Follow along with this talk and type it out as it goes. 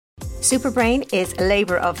Superbrain is a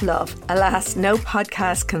labour of love. Alas, no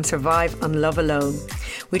podcast can survive on love alone.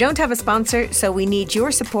 We don't have a sponsor, so we need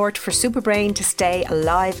your support for Superbrain to stay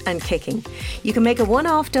alive and kicking. You can make a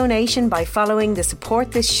one-off donation by following the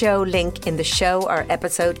Support This Show link in the show or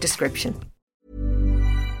episode description.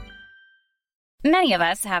 Many of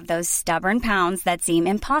us have those stubborn pounds that seem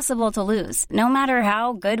impossible to lose, no matter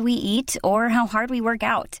how good we eat or how hard we work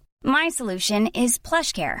out. My solution is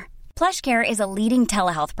PlushCare. PlushCare is a leading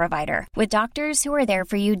telehealth provider with doctors who are there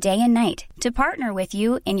for you day and night to partner with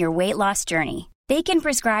you in your weight loss journey. They can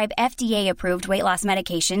prescribe FDA-approved weight loss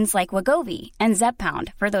medications like Wegovy and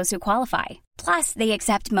Zepbound for those who qualify. Plus, they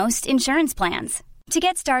accept most insurance plans. To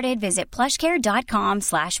get started, visit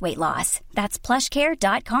plushcare.com/weightloss. That's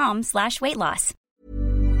plushcare.com/weightloss.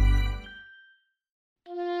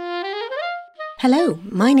 Hello,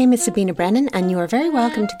 my name is Sabina Brennan and you are very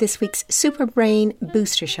welcome to this week's Superbrain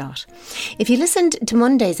Booster Shot. If you listened to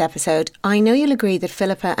Monday's episode, I know you'll agree that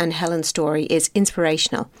Philippa and Helen's story is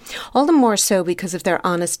inspirational, all the more so because of their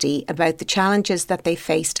honesty about the challenges that they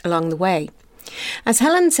faced along the way. As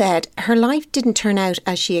Helen said, her life didn't turn out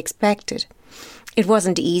as she expected. It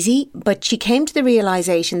wasn't easy, but she came to the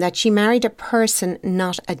realisation that she married a person,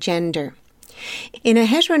 not a gender. In a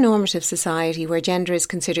heteronormative society where gender is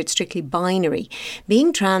considered strictly binary,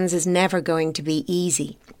 being trans is never going to be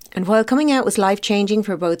easy. And while coming out was life-changing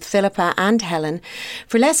for both Philippa and Helen,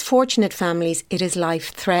 for less fortunate families it is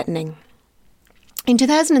life-threatening. In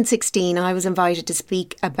 2016, I was invited to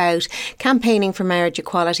speak about campaigning for marriage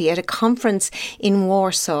equality at a conference in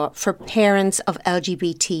Warsaw for parents of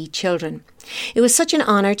LGBT children. It was such an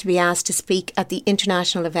honour to be asked to speak at the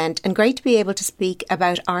international event and great to be able to speak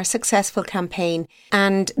about our successful campaign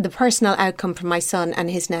and the personal outcome for my son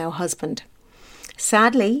and his now husband.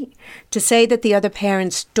 Sadly, to say that the other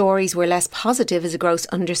parents' stories were less positive is a gross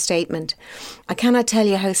understatement. I cannot tell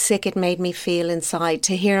you how sick it made me feel inside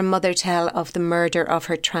to hear a mother tell of the murder of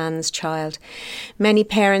her trans child. Many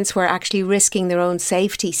parents were actually risking their own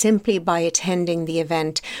safety simply by attending the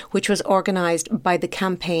event, which was organised by the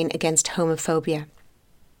Campaign Against Homophobia.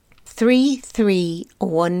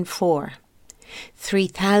 3314.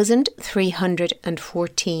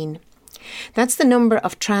 3,314. That's the number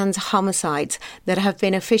of trans homicides that have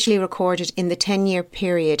been officially recorded in the 10-year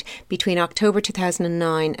period between October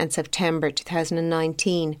 2009 and September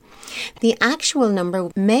 2019. The actual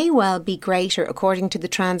number may well be greater according to the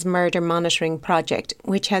Trans Murder Monitoring Project,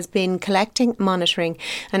 which has been collecting, monitoring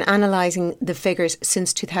and analysing the figures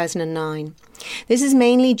since 2009. This is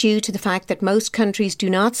mainly due to the fact that most countries do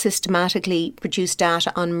not systematically produce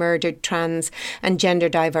data on murdered trans and gender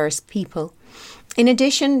diverse people. In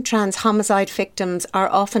addition, trans homicide victims are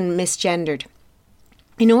often misgendered.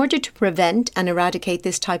 In order to prevent and eradicate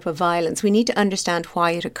this type of violence, we need to understand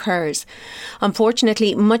why it occurs.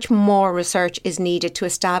 Unfortunately, much more research is needed to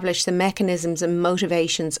establish the mechanisms and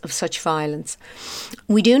motivations of such violence.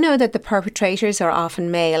 We do know that the perpetrators are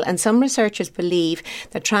often male, and some researchers believe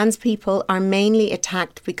that trans people are mainly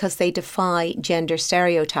attacked because they defy gender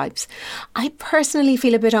stereotypes. I personally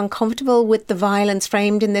feel a bit uncomfortable with the violence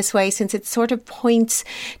framed in this way, since it sort of points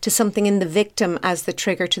to something in the victim as the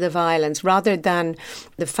trigger to the violence, rather than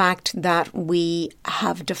the fact that we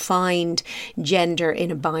have defined gender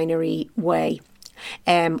in a binary way,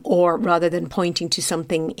 or rather than pointing to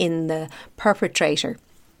something in the perpetrator.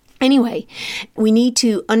 Anyway, we need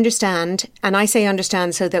to understand, and I say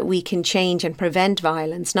understand so that we can change and prevent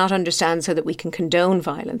violence, not understand so that we can condone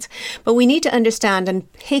violence. But we need to understand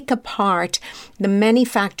and pick apart the many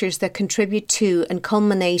factors that contribute to and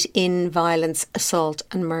culminate in violence, assault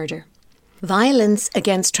and murder. Violence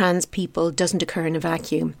against trans people doesn't occur in a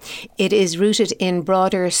vacuum. It is rooted in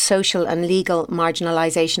broader social and legal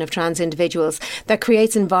marginalisation of trans individuals that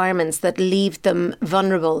creates environments that leave them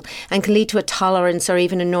vulnerable and can lead to a tolerance or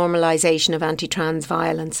even a normalisation of anti-trans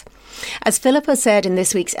violence. As Philippa said in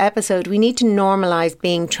this week's episode, we need to normalise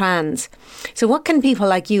being trans. So what can people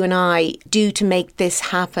like you and I do to make this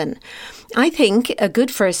happen? I think a good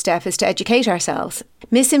first step is to educate ourselves.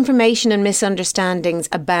 Misinformation and misunderstandings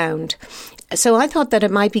abound. So I thought that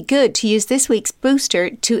it might be good to use this week's booster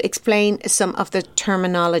to explain some of the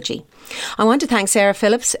terminology. I want to thank Sarah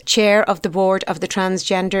Phillips, Chair of the Board of the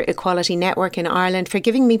Transgender Equality Network in Ireland, for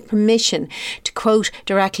giving me permission to quote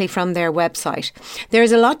directly from their website. There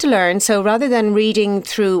is a lot to learn, so rather than reading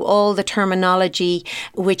through all the terminology,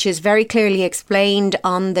 which is very clearly explained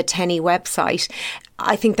on the TENI website,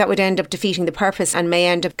 I think that would end up defeating the purpose and may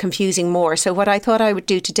end up confusing more. So what I thought I would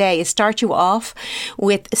do today is start you off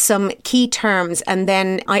with some key terms, and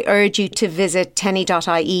then I urge you to visit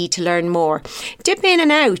tenny.ie to learn more. Dip in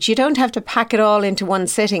and out. You don't have to pack it all into one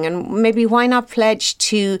sitting, and maybe why not pledge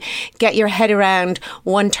to get your head around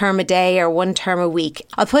one term a day or one term a week.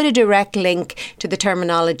 I'll put a direct link to the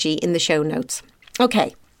terminology in the show notes.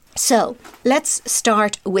 Okay. So let's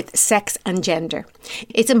start with sex and gender.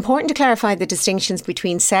 It's important to clarify the distinctions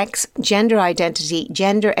between sex, gender identity,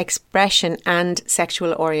 gender expression, and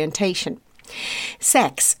sexual orientation.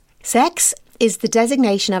 Sex. Sex is the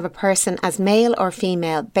designation of a person as male or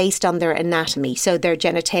female based on their anatomy, so their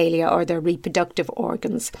genitalia or their reproductive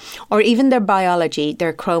organs, or even their biology,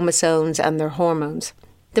 their chromosomes and their hormones.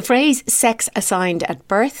 The phrase sex assigned at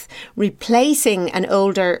birth, replacing an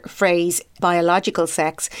older phrase biological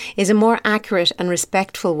sex, is a more accurate and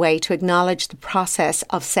respectful way to acknowledge the process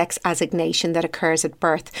of sex assignation that occurs at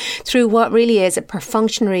birth through what really is a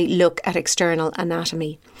perfunctory look at external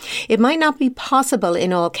anatomy. It might not be possible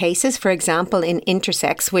in all cases, for example in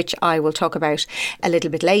intersex, which I will talk about a little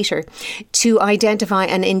bit later, to identify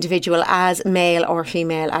an individual as male or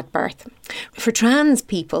female at birth. For trans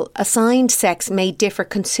people, assigned sex may differ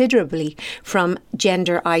considerably from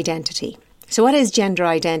gender identity. So what is gender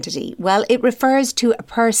identity? Well, it refers to a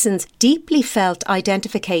person's deeply felt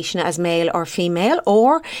identification as male or female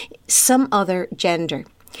or some other gender.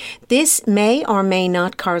 This may or may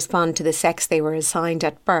not correspond to the sex they were assigned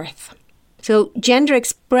at birth. So gender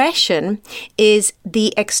expression is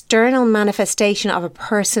the external manifestation of a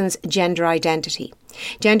person's gender identity.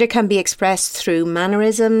 Gender can be expressed through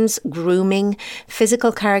mannerisms, grooming,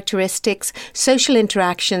 physical characteristics, social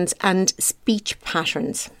interactions, and speech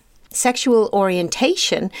patterns. Sexual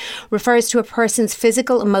orientation refers to a person's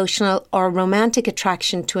physical, emotional, or romantic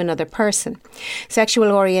attraction to another person. Sexual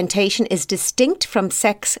orientation is distinct from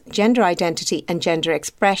sex, gender identity, and gender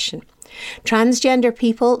expression. Transgender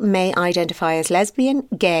people may identify as lesbian,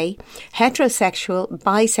 gay, heterosexual,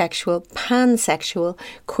 bisexual, pansexual,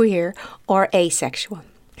 queer, or asexual.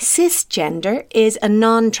 Cisgender is a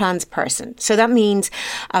non-trans person. So that means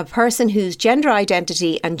a person whose gender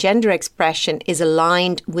identity and gender expression is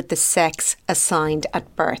aligned with the sex assigned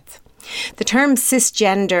at birth. The term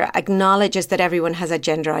cisgender acknowledges that everyone has a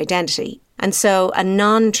gender identity. And so a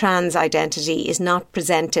non-trans identity is not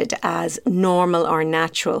presented as normal or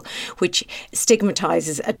natural, which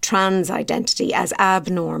stigmatizes a trans identity as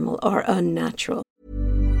abnormal or unnatural.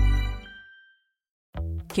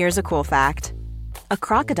 Here's a cool fact. A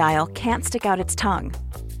crocodile can't stick out its tongue.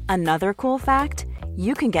 Another cool fact,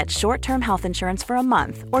 you can get short-term health insurance for a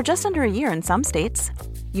month or just under a year in some states.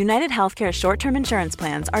 United Healthcare short-term insurance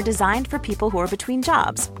plans are designed for people who are between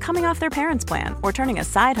jobs, coming off their parents' plan, or turning a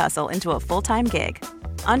side hustle into a full-time gig.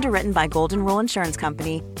 Underwritten by Golden Rule Insurance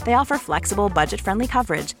Company, they offer flexible, budget-friendly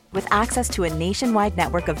coverage with access to a nationwide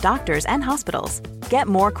network of doctors and hospitals. Get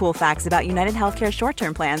more cool facts about United Healthcare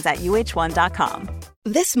short-term plans at uh1.com.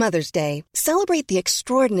 This Mother's Day, celebrate the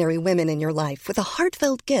extraordinary women in your life with a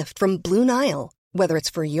heartfelt gift from Blue Nile. Whether it's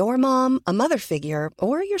for your mom, a mother figure,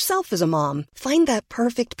 or yourself as a mom, find that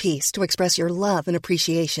perfect piece to express your love and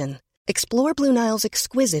appreciation. Explore Blue Nile's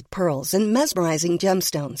exquisite pearls and mesmerizing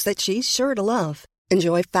gemstones that she's sure to love.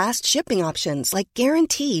 Enjoy fast shipping options like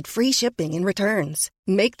guaranteed free shipping and returns.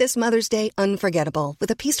 Make this Mother's Day unforgettable with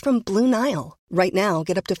a piece from Blue Nile. Right now,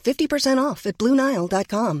 get up to 50% off at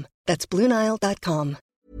BlueNile.com. That's BlueNile.com.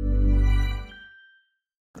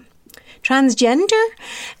 Transgender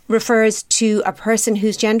refers to a person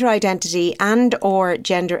whose gender identity and or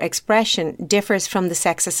gender expression differs from the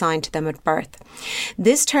sex assigned to them at birth.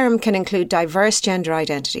 This term can include diverse gender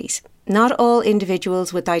identities. Not all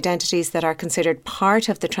individuals with identities that are considered part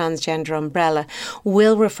of the transgender umbrella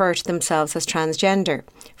will refer to themselves as transgender.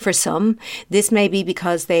 For some, this may be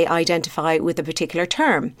because they identify with a particular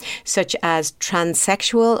term, such as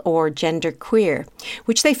transsexual or genderqueer,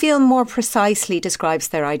 which they feel more precisely describes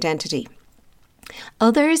their identity.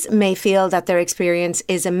 Others may feel that their experience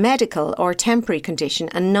is a medical or temporary condition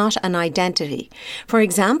and not an identity. For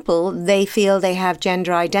example, they feel they have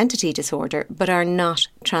gender identity disorder but are not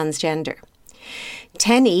transgender.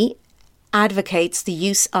 Tenny advocates the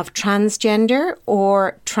use of transgender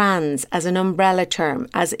or trans as an umbrella term,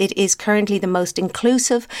 as it is currently the most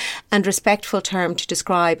inclusive and respectful term to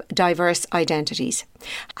describe diverse identities.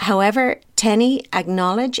 However, Tenny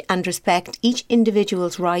acknowledge and respect each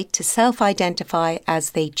individual's right to self-identify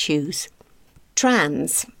as they choose.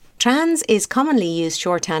 Trans. Trans is commonly used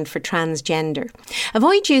shorthand for transgender.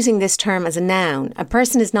 Avoid using this term as a noun. A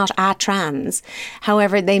person is not a trans.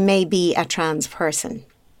 However, they may be a trans person.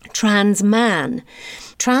 Trans man.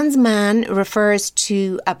 Trans man refers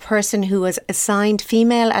to a person who was assigned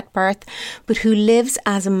female at birth but who lives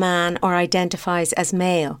as a man or identifies as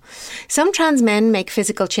male. Some trans men make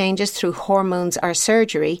physical changes through hormones or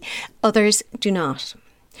surgery, others do not.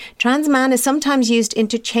 Trans man is sometimes used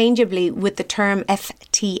interchangeably with the term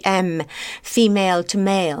FTM, female to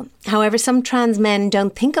male. However, some trans men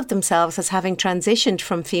don't think of themselves as having transitioned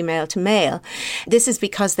from female to male. This is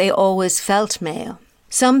because they always felt male.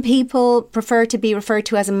 Some people prefer to be referred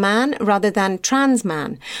to as a man rather than trans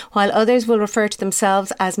man, while others will refer to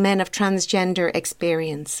themselves as men of transgender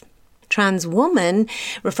experience. Trans woman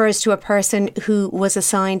refers to a person who was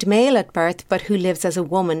assigned male at birth but who lives as a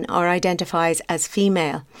woman or identifies as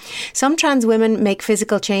female. Some trans women make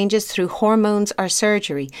physical changes through hormones or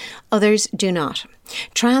surgery. Others do not.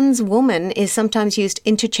 Trans woman is sometimes used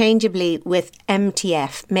interchangeably with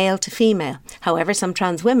MTF, male to female. However, some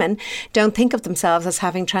trans women don't think of themselves as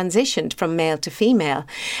having transitioned from male to female.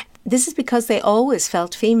 This is because they always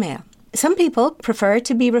felt female. Some people prefer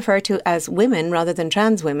to be referred to as women rather than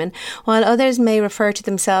trans women, while others may refer to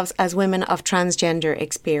themselves as women of transgender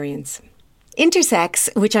experience.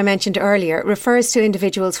 Intersex, which I mentioned earlier, refers to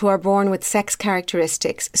individuals who are born with sex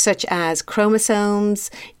characteristics such as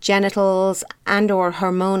chromosomes, genitals, and or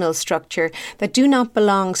hormonal structure that do not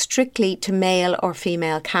belong strictly to male or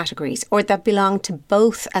female categories, or that belong to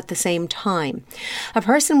both at the same time. A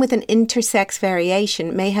person with an intersex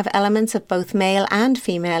variation may have elements of both male and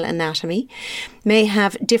female anatomy, may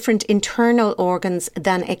have different internal organs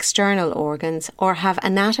than external organs, or have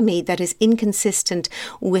anatomy that is inconsistent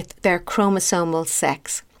with their chromosomal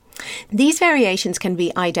sex. These variations can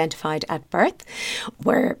be identified at birth,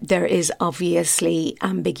 where there is obviously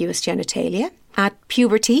ambiguous genitalia. At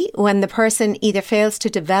puberty, when the person either fails to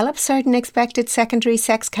develop certain expected secondary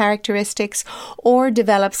sex characteristics or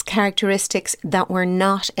develops characteristics that were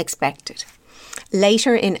not expected.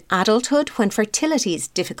 Later in adulthood, when fertility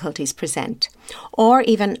difficulties present, or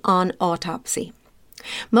even on autopsy.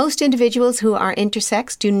 Most individuals who are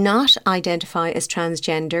intersex do not identify as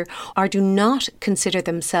transgender or do not consider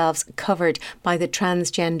themselves covered by the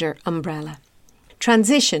transgender umbrella.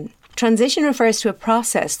 Transition. Transition refers to a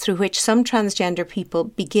process through which some transgender people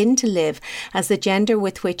begin to live as the gender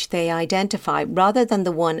with which they identify rather than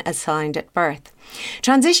the one assigned at birth.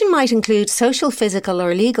 Transition might include social, physical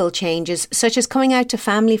or legal changes such as coming out to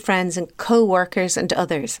family, friends and co-workers and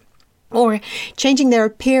others, or changing their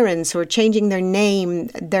appearance or changing their name,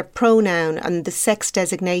 their pronoun and the sex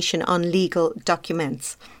designation on legal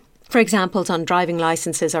documents. For examples on driving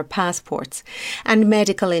licenses or passports, and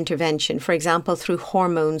medical intervention, for example through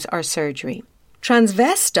hormones or surgery.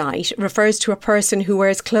 Transvestite refers to a person who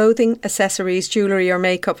wears clothing, accessories, jewellery or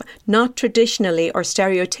makeup not traditionally or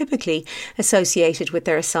stereotypically associated with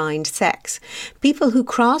their assigned sex. People who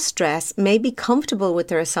cross-dress may be comfortable with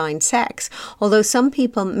their assigned sex, although some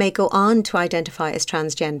people may go on to identify as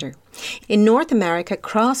transgender. In North America,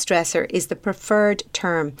 cross-dresser is the preferred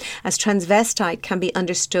term, as transvestite can be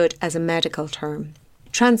understood as a medical term.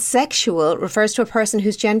 Transsexual refers to a person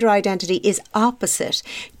whose gender identity is opposite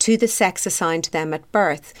to the sex assigned to them at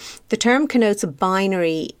birth. The term connotes a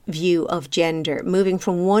binary view of gender, moving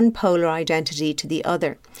from one polar identity to the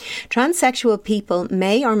other. Transsexual people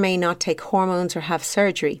may or may not take hormones or have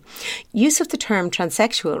surgery. Use of the term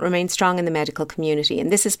transsexual remains strong in the medical community,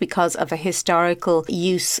 and this is because of a historical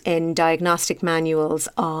use in diagnostic manuals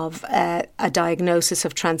of a diagnosis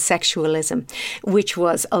of transsexualism, which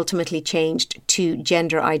was ultimately changed to gender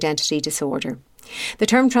identity disorder. The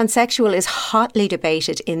term transsexual is hotly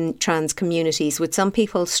debated in trans communities, with some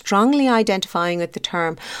people strongly identifying with the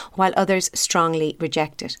term while others strongly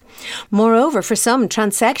reject it. Moreover, for some,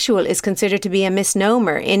 transsexual is considered to be a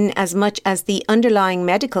misnomer in as much as the underlying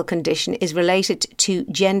medical condition is related to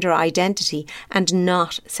gender identity and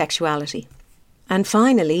not sexuality. And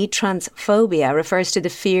finally, transphobia refers to the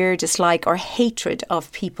fear, dislike or hatred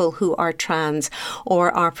of people who are trans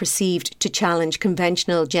or are perceived to challenge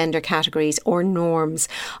conventional gender categories or norms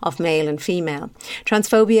of male and female.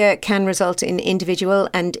 Transphobia can result in individual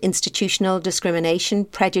and institutional discrimination,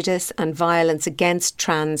 prejudice and violence against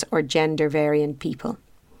trans or gender variant people.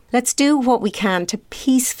 Let's do what we can to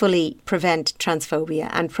peacefully prevent transphobia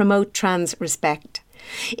and promote trans respect.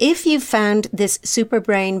 If you've found this Super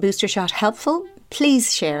Brain Booster Shot helpful,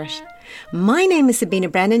 please share it. My name is Sabina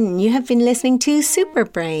Brennan and you have been listening to Super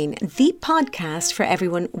Brain, the podcast for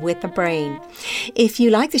everyone with a brain. If you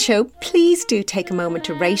like the show, please do take a moment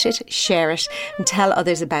to rate it, share it and tell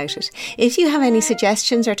others about it. If you have any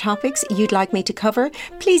suggestions or topics you'd like me to cover,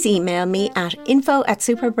 please email me at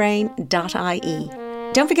info@superbrain.ie.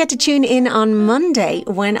 Don't forget to tune in on Monday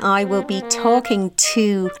when I will be talking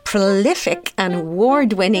to prolific and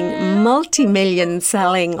award-winning, multi-million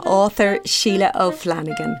selling author Sheila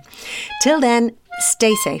O'Flanagan. Till then,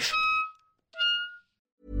 stay safe.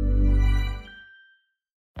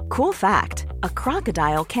 Cool fact, a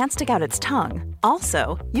crocodile can't stick out its tongue.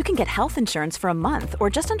 Also, you can get health insurance for a month or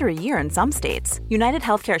just under a year in some states. United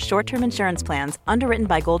Healthcare short-term insurance plans, underwritten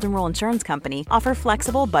by Golden Rule Insurance Company, offer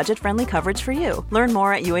flexible, budget-friendly coverage for you. Learn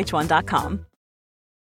more at uh1.com.